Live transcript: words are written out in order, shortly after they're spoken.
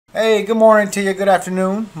Hey, good morning to you. Good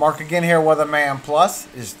afternoon. Mark again here, WeatherMan Plus.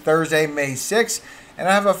 It's Thursday, May 6th, and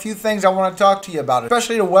I have a few things I want to talk to you about,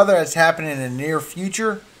 especially the weather that's happening in the near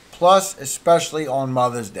future, plus especially on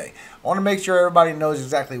Mother's Day. I want to make sure everybody knows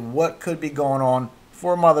exactly what could be going on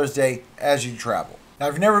for Mother's Day as you travel. Now,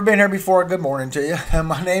 if you've never been here before, good morning to you.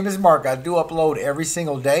 My name is Mark. I do upload every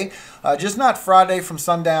single day, just not Friday from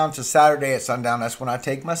sundown to Saturday at sundown. That's when I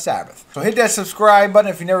take my Sabbath. So hit that subscribe button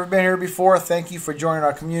if you've never been here before. Thank you for joining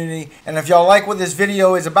our community. And if y'all like what this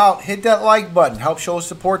video is about, hit that like button. Help show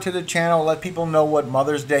support to the channel. Let people know what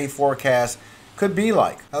Mother's Day forecast could be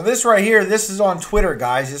like. Now, this right here, this is on Twitter,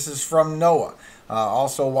 guys. This is from NOAA.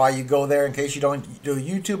 Also, while you go there, in case you don't do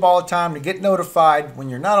YouTube all the time, to get notified when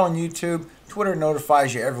you're not on YouTube, Twitter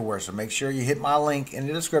notifies you everywhere, so make sure you hit my link in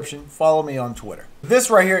the description. Follow me on Twitter. This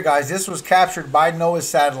right here, guys, this was captured by NOAA's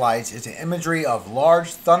satellites. It's an imagery of large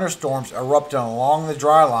thunderstorms erupting along the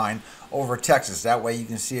dry line over Texas. That way you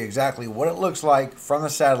can see exactly what it looks like from the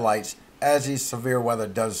satellites as these severe weather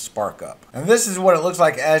does spark up. And this is what it looks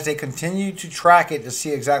like as they continue to track it to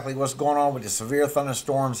see exactly what's going on with the severe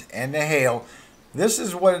thunderstorms and the hail. This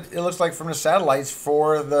is what it looks like from the satellites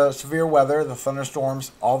for the severe weather, the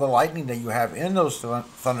thunderstorms, all the lightning that you have in those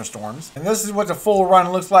thunderstorms. And this is what the full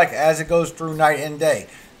run looks like as it goes through night and day.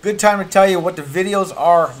 Good time to tell you what the videos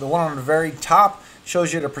are. The one on the very top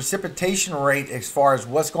shows you the precipitation rate as far as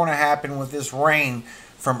what's going to happen with this rain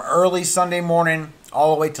from early Sunday morning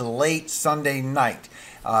all the way to late Sunday night.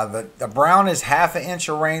 The brown is ½ an inch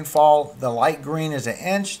of rainfall, the light green is 1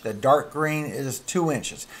 inch, the dark green is 2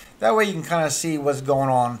 inches. That way you can kind of see what's going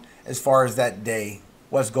on as far as that day,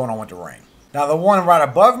 what's going on with the rain. Now the one right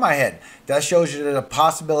above my head, that shows you the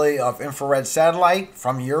possibility of infrared satellite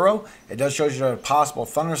from Euro. It does show you the possible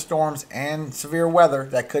thunderstorms and severe weather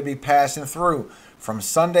that could be passing through from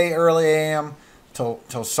Sunday early AM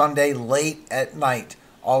till Sunday late at night,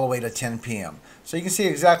 all the way to 10 p.m. So you can see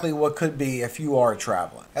exactly what could be if you are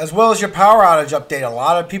traveling. As well as your power outage update. A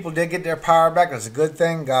lot of people did get their power back. That's a good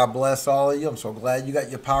thing. God bless all of you. I'm so glad you got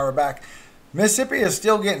your power back. Mississippi is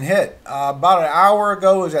still getting hit. About an hour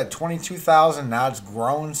ago it was at 22,000. Now it's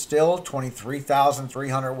grown still,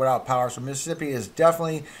 23,300 without power. So Mississippi is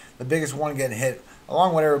definitely the biggest one getting hit,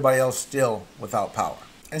 along with everybody else still without power.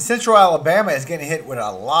 And central Alabama is getting hit with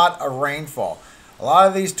a lot of rainfall. A lot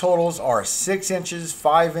of these totals are 6 inches,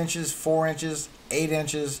 5 inches, 4 inches, 8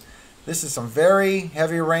 inches. This is some very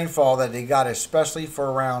heavy rainfall that they got, especially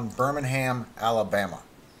for around Birmingham, Alabama.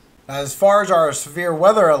 Now, as far as our severe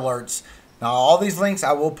weather alerts, now all these links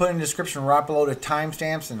I will put in the description right below the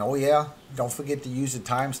timestamps. And oh yeah, don't forget to use the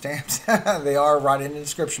timestamps. They are right in the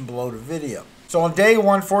description below the video. So on day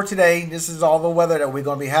one for today, this is all the weather that we're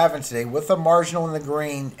going to be having today with the marginal in the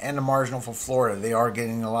green and the marginal for Florida. They are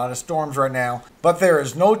getting a lot of storms right now, but there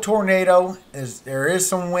is no tornado. There is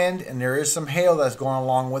some wind and there is some hail that's going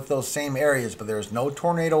along with those same areas, but there is no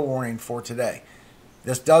tornado warning for today.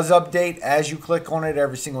 This does update as you click on it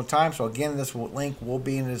every single time. So again, this link will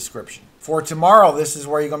be in the description. For tomorrow, this is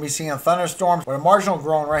where you're going to be seeing thunderstorms with a marginal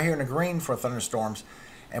growing right here in the green for thunderstorms.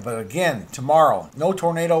 But again, tomorrow, no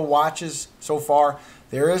tornado watches so far.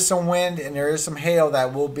 There is some wind and there is some hail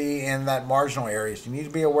that will be in that marginal area. So you need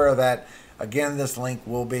to be aware of that. Again, this link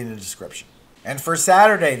will be in the description. And for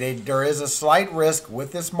Saturday, there is a slight risk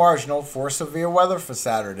with this marginal for severe weather for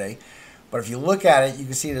Saturday. But if you look at it, you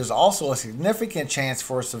can see there's also a significant chance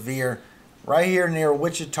for severe right here near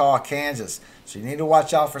Wichita, Kansas. So you need to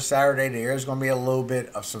watch out for Saturday. There is going to be a little bit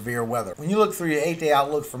of severe weather. When you look through your 8-day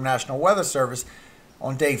outlook from National Weather Service,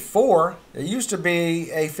 on day 4, there used to be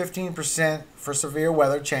a 15% for severe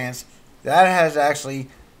weather chance. That has actually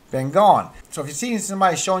been gone. So if you see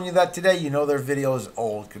somebody showing you that today, you know their video is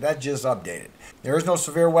old because that just updated. There is no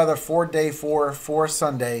severe weather for day 4 for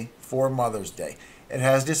Sunday for Mother's Day. It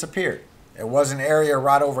has disappeared. It was an area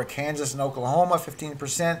right over Kansas and Oklahoma,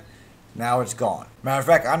 15%. Now it's gone. Matter of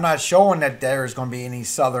fact, I'm not showing that there's going to be any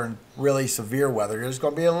southern really severe weather. There's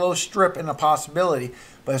going to be a little strip in a possibility,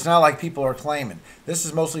 but it's not like people are claiming. This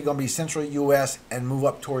is mostly going to be central U.S. and move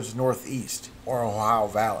up towards the northeast or Ohio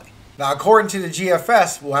Valley. Now, according to the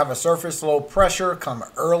GFS, we'll have a surface low pressure come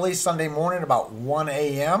early Sunday morning about 1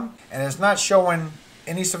 a.m. and it's not showing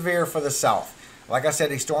any severe for the south. Like I said,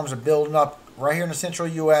 these storms are building up right here in the central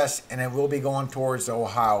U.S. and it will be going towards the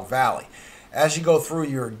Ohio Valley. As you go through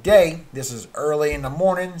your day, this is early in the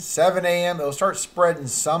morning, 7 a.m. It'll start spreading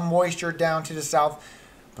some moisture down to the south,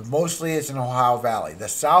 but mostly it's in the Ohio Valley. The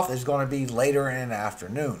south is going to be later in the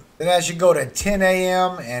afternoon. Then as you go to 10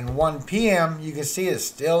 a.m. and 1 p.m., you can see it's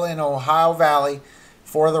still in Ohio Valley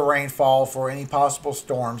for the rainfall, for any possible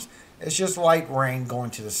storms. It's just light rain going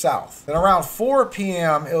to the south. Then around 4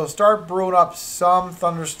 p.m., it'll start brewing up some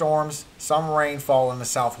thunderstorms, some rainfall in the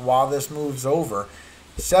south while this moves over.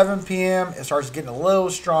 7 p.m., it starts getting a little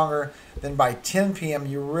stronger. Then by 10 p.m.,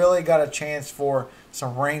 you really got a chance for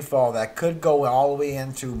some rainfall that could go all the way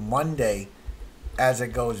into Monday as it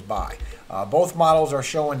goes by. Both models are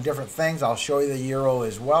showing different things. I'll show you the Euro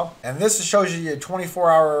as well. And this shows you your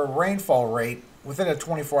 24-hour rainfall rate within a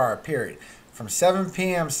 24-hour period. From 7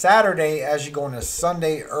 p.m. Saturday as you go into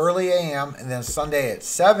Sunday early a.m. and then Sunday at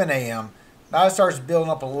 7 a.m. Now it starts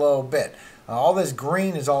building up a little bit. All this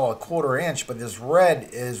green is all a quarter inch, but this red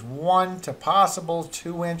is 1 to possible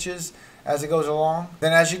 2 inches as it goes along.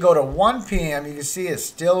 Then as you go to 1 p.m., you can see it's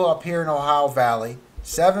still up here in Ohio Valley.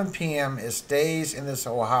 7 p.m. it stays in this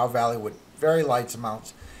Ohio Valley with very light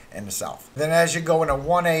amounts in the south. Then as you go into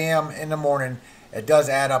 1 a.m. in the morning, it does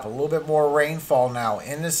add up a little bit more rainfall now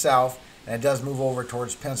in the south, and it does move over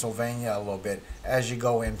towards Pennsylvania a little bit as you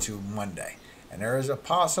go into Monday. And there is a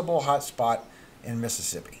possible hot spot in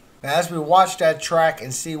Mississippi. Now as we watch that track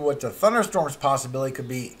and see what the thunderstorms possibility could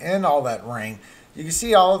be in all that rain, you can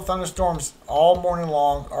see all the thunderstorms all morning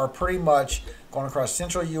long are pretty much going across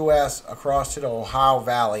central U.S., across to the Ohio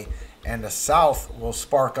Valley, and the south will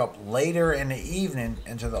spark up later in the evening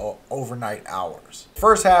into the overnight hours.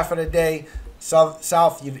 First half of the day,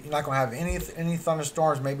 south you're not going to have any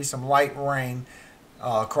thunderstorms, maybe some light rain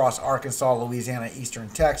across Arkansas, Louisiana, eastern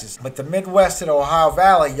Texas. But the Midwest to the Ohio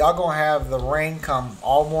Valley, y'all going to have the rain come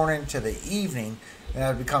all morning to the evening. And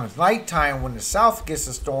as it becomes nighttime, when the south gets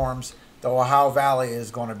the storms, the Ohio Valley is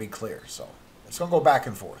going to be clear. So it's going to go back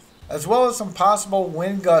and forth. As well as some possible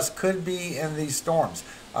wind gusts could be in these storms.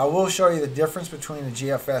 I will show you the difference between the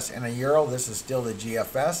GFS and a Euro. This is still the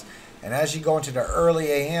GFS. And as you go into the early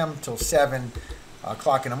AM till 7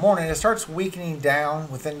 o'clock in the morning, it starts weakening down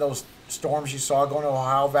within those storms you saw going to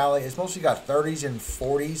Ohio Valley. It's mostly got 30s and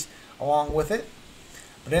 40s along with it.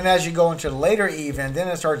 But then as you go into the later evening, then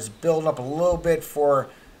it starts building up a little bit for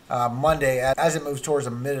Monday as it moves towards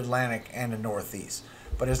the mid-Atlantic and the Northeast.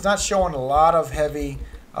 But it's not showing a lot of heavy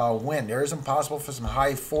wind. There is possible for some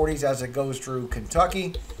high 40s as it goes through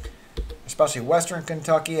Kentucky, especially western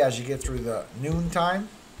Kentucky as you get through the noontime.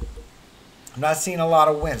 I'm not seeing a lot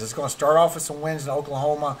of winds. It's going to start off with some winds in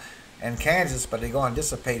Oklahoma and Kansas, but they're going to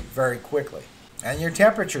dissipate very quickly. And your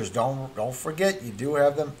temperatures, don't forget, you do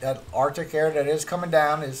have that Arctic air that is coming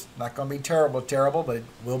down. It's not going to be terrible, but it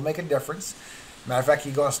will make a difference. Matter of fact,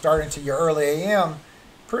 you're going to start into your early AM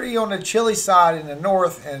pretty on the chilly side in the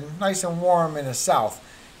north and nice and warm in the south.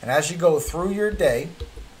 And as you go through your day,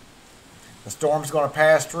 the storm's going to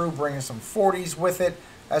pass through, bringing some 40s with it.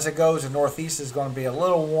 As it goes, the northeast is going to be a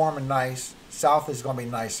little warm and nice. South is going to be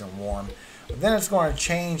nice and warm. But then it's going to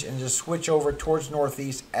change and just switch over towards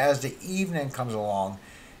northeast as the evening comes along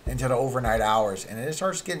into the overnight hours. And it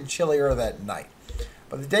starts getting chillier that night.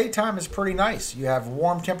 But the daytime is pretty nice. You have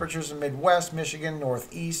warm temperatures in Midwest, Michigan,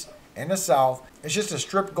 Northeast, and the South. It's just a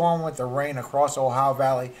strip going with the rain across Ohio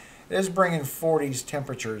Valley. It is bringing 40s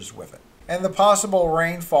temperatures with it. And the possible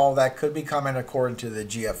rainfall that could be coming according to the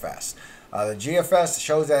GFS. The GFS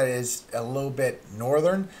shows that it is a little bit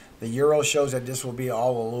northern. The Euro shows that this will be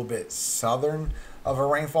all a little bit southern of a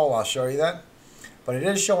rainfall. I'll show you that. But it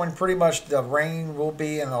is showing pretty much the rain will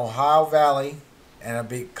be in the Ohio Valley, and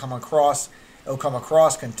it'll come across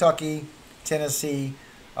Kentucky, Tennessee,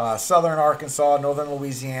 southern Arkansas, northern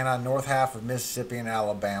Louisiana, north half of Mississippi and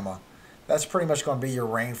Alabama. That's pretty much going to be your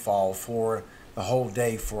rainfall for the whole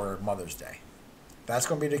day for Mother's Day. That's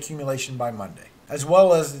going to be the accumulation by Monday. As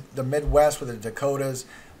well as the Midwest with the Dakotas,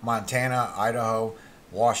 Montana, Idaho,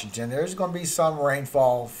 Washington. There's going to be some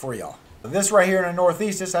rainfall for y'all. This right here in the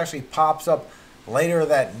Northeast, this actually pops up later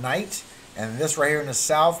that night. And this right here in the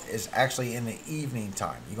South is actually in the evening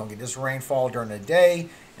time. You're going to get this rainfall during the day,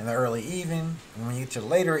 in the early evening. And when you get to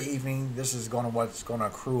later evening, this is what's going to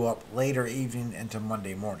accrue up later evening into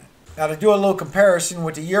Monday morning. Now to do a little comparison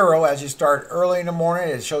with the Euro, as you start early in the morning,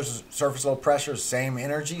 it shows surface low pressure, same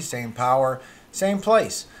energy, same power, same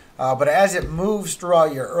place. But as it moves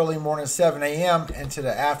throughout your early morning 7 a.m. into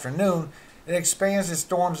the afternoon, it expands the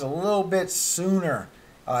storms a little bit sooner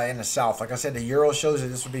in the south. Like I said, the Euro shows that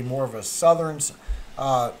this would be more of a southern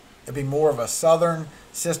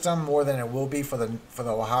system more than it will be for the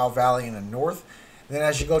Ohio Valley in the north. And then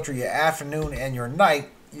as you go through your afternoon and your night,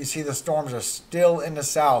 you see the storms are still in the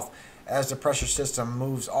south. As the pressure system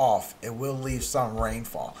moves off, it will leave some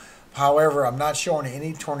rainfall. However, I'm not showing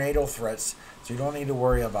any tornado threats, so you don't need to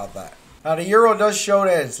worry about that. Now, the Euro does show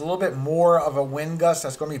that it's a little bit more of a wind gust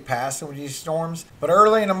that's going to be passing with these storms. But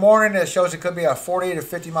early in the morning, it shows it could be a 40 to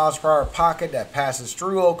 50 miles per hour pocket that passes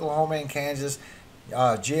through Oklahoma and Kansas,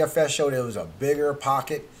 GFS showed it was a bigger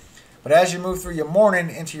pocket. But as you move through your morning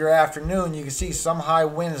into your afternoon, you can see some high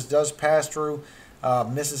winds does pass through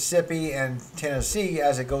Mississippi and Tennessee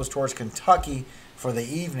as it goes towards Kentucky for the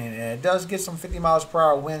evening. And it does get some 50 miles per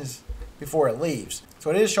hour winds before it leaves. So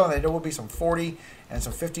it is showing that there will be some 40 and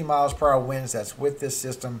some 50 miles per hour winds that's with this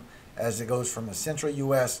system as it goes from the central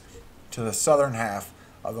U.S. to the southern half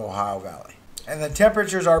of the Ohio Valley. And the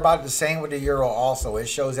temperatures are about the same with the Euro also. It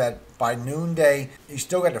shows that by noonday, you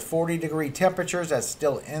still got the 40-degree temperatures that's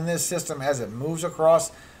still in this system as it moves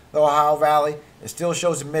across the Ohio Valley. It still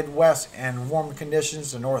shows the Midwest and warm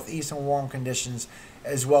conditions, the Northeast and warm conditions,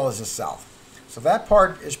 as well as the South. So that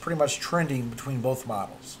part is pretty much trending between both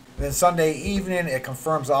models. And then Sunday evening, it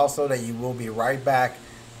confirms also that you will be right back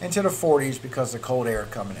into the 40s because of the cold air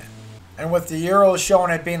coming in. And with the Euro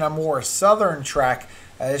showing it being a more southern track,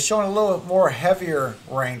 it's showing a little more heavier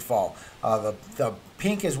rainfall. The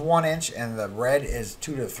pink is 1 inch and the red is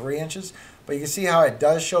 2 to 3 inches. But you can see how it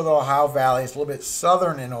does show the Ohio Valley. It's a little bit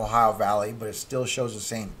southern in Ohio Valley, but it still shows the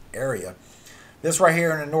same area. This right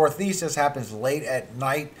here in the Northeast, this happens late at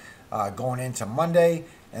night going into Monday.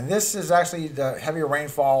 And this is actually the heavier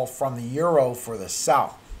rainfall from the Euro for the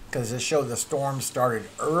South because it showed the storm started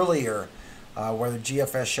earlier where the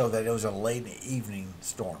GFS showed that it was a late evening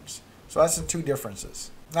storms. So that's the two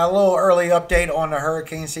differences. Now a little early update on the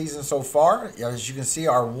hurricane season so far. As you can see,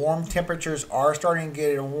 our warm temperatures are starting to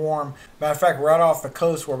get warm. Matter of fact, right off the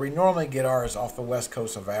coast where we normally get ours off the west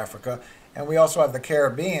coast of Africa. And we also have the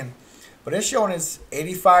Caribbean. But it's showing it's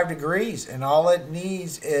 85 degrees and all it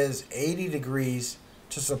needs is 80 degrees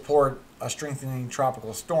to support a strengthening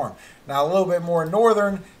tropical storm. Now a little bit more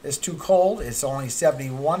northern is too cold. It's only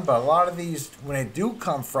 71, but a lot of these, when they do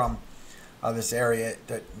come from this area,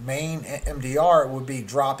 the main MDR would be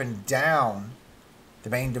dropping down the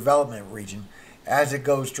main development region as it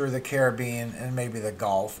goes through the Caribbean and maybe the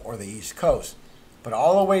Gulf or the East Coast. But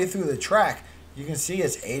all the way through the track, you can see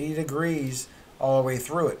it's 80 degrees all the way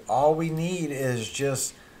through it. All we need is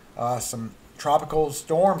just some tropical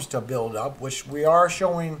storms to build up, which we are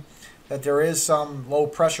showing that there is some low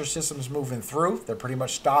pressure systems moving through. They're pretty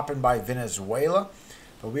much stopping by Venezuela,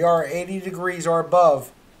 but we are 80 degrees or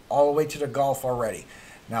above all the way to the Gulf already.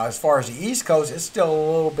 Now as far as the East Coast, it's still a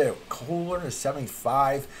little bit cooler, it's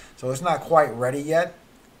 75, so it's not quite ready yet,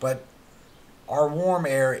 but our warm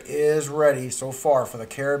air is ready so far for the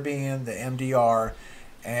Caribbean, the MDR,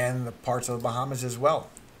 and the parts of the Bahamas as well,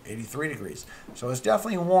 83 degrees. So it's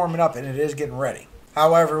definitely warming up and it is getting ready.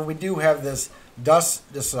 However, we do have this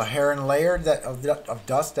dust, this Saharan layer of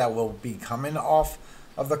dust that will be coming off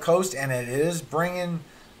of the coast, and it is bringing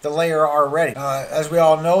the layer already. As we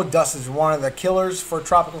all know, dust is one of the killers for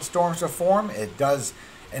tropical storms to form. It does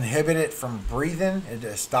inhibit it from breathing. It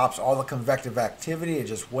just stops all the convective activity. It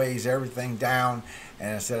just weighs everything down,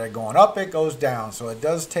 and instead of going up, it goes down. So it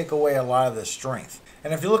does take away a lot of the strength.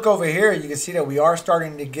 And if you look over here, you can see that we are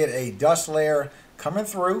starting to get a dust layer coming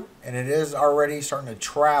through, and it is already starting to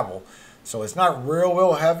travel. So it's not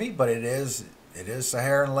real heavy, but it is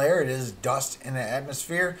Saharan layer. It is dust in the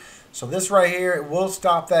atmosphere. So this right here, it will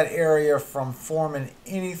stop that area from forming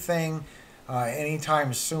anything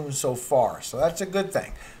anytime soon so far. So that's a good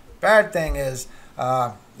thing. Bad thing is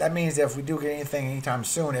that means that if we do get anything anytime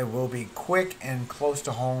soon, it will be quick and close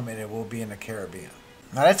to home, and it will be in the Caribbean.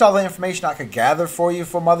 Now that's all the information I could gather for you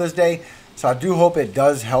for Mother's Day. So I do hope it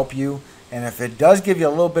does help you. And if it does give you a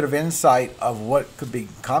little bit of insight of what could be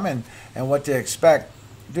coming and what to expect,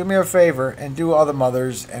 do me a favor and do other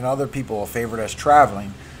mothers and other people a favor that's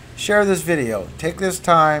traveling. Share this video. Take this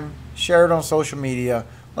time, share it on social media,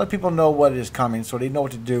 let people know what is coming so they know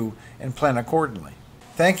what to do and plan accordingly.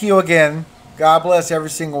 Thank you again. God bless every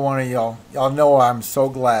single one of y'all. Y'all know I'm so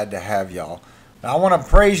glad to have y'all. Now I want to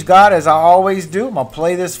praise God as I always do. I'm going to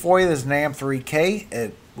play this for you, this NAM 3K.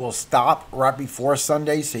 It will stop right before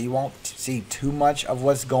Sunday, so you won't see too much of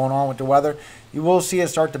what's going on with the weather. You will see it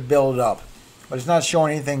start to build up, but it's not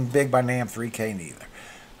showing anything big by NAM 3K neither.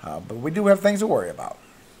 But we do have things to worry about.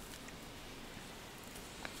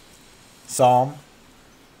 Psalm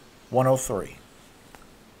 103.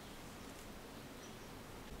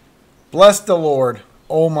 Bless the Lord,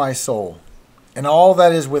 O my soul, and all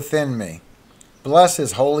that is within me. Bless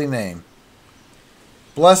his holy name.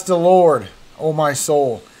 Bless the Lord, O my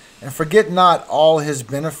soul, and forget not all his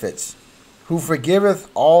benefits, who forgiveth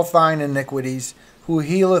all thine iniquities, who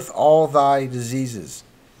healeth all thy diseases,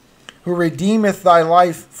 who redeemeth thy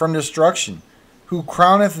life from destruction, who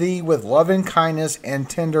crowneth thee with loving kindness and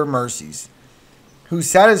tender mercies, who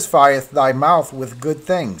satisfieth thy mouth with good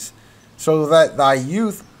things, so that thy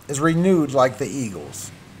youth is renewed like the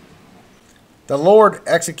eagles. The Lord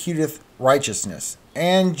executeth righteousness,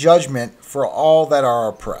 and judgment for all that are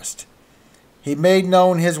oppressed. He made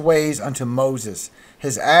known his ways unto Moses,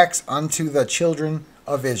 his acts unto the children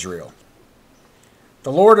of Israel.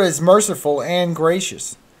 The Lord is merciful and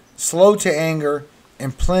gracious, slow to anger,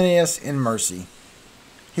 and plenteous in mercy.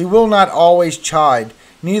 He will not always chide,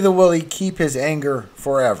 neither will he keep his anger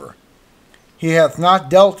forever. He hath not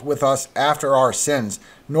dealt with us after our sins,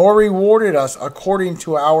 nor rewarded us according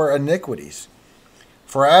to our iniquities.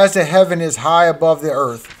 For as the heaven is high above the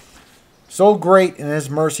earth, so great in his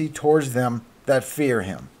mercy towards them that fear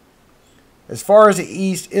him. As far as the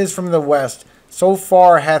east is from the west, so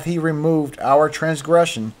far hath he removed our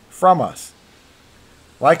transgression from us.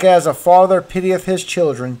 Like as a father pitieth his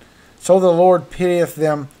children, so the Lord pitieth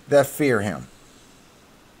them that fear him.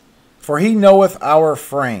 For he knoweth our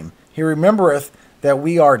frame, he remembereth that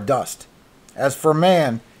we are dust. As for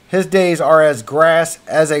man, his days are as grass,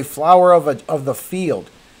 as a flower of the field,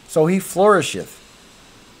 so he flourisheth.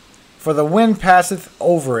 For the wind passeth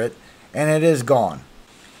over it, and it is gone,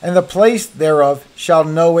 and the place thereof shall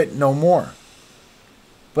know it no more.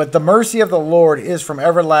 But the mercy of the Lord is from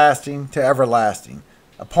everlasting to everlasting,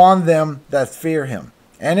 upon them that fear him,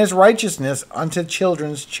 and his righteousness unto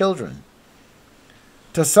children's children,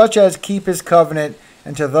 to such as keep his covenant,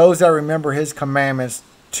 and to those that remember his commandments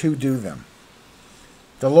to do them.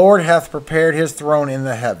 The Lord hath prepared his throne in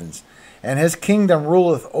the heavens, and his kingdom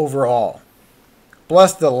ruleth over all.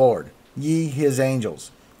 Bless the Lord, ye his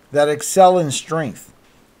angels, that excel in strength,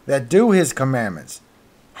 that do his commandments,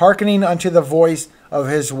 hearkening unto the voice of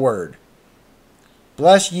his word.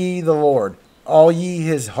 Bless ye the Lord, all ye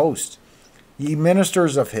his host, ye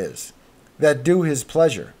ministers of his, that do his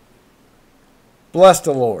pleasure. Bless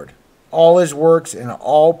the Lord, all his works in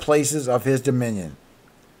all places of his dominion.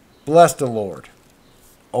 Bless the Lord,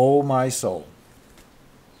 O my soul.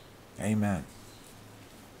 Amen.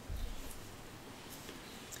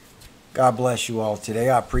 God bless you all today.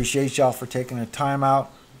 I appreciate y'all for taking the time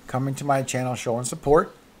out, coming to my channel, showing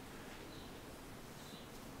support.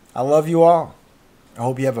 I love you all. I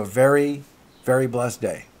hope you have a very, very blessed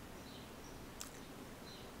day.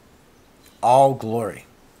 All glory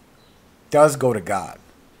does go to God,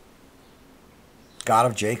 God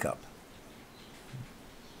of Jacob.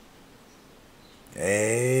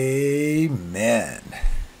 Amen.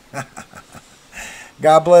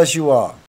 God bless you all.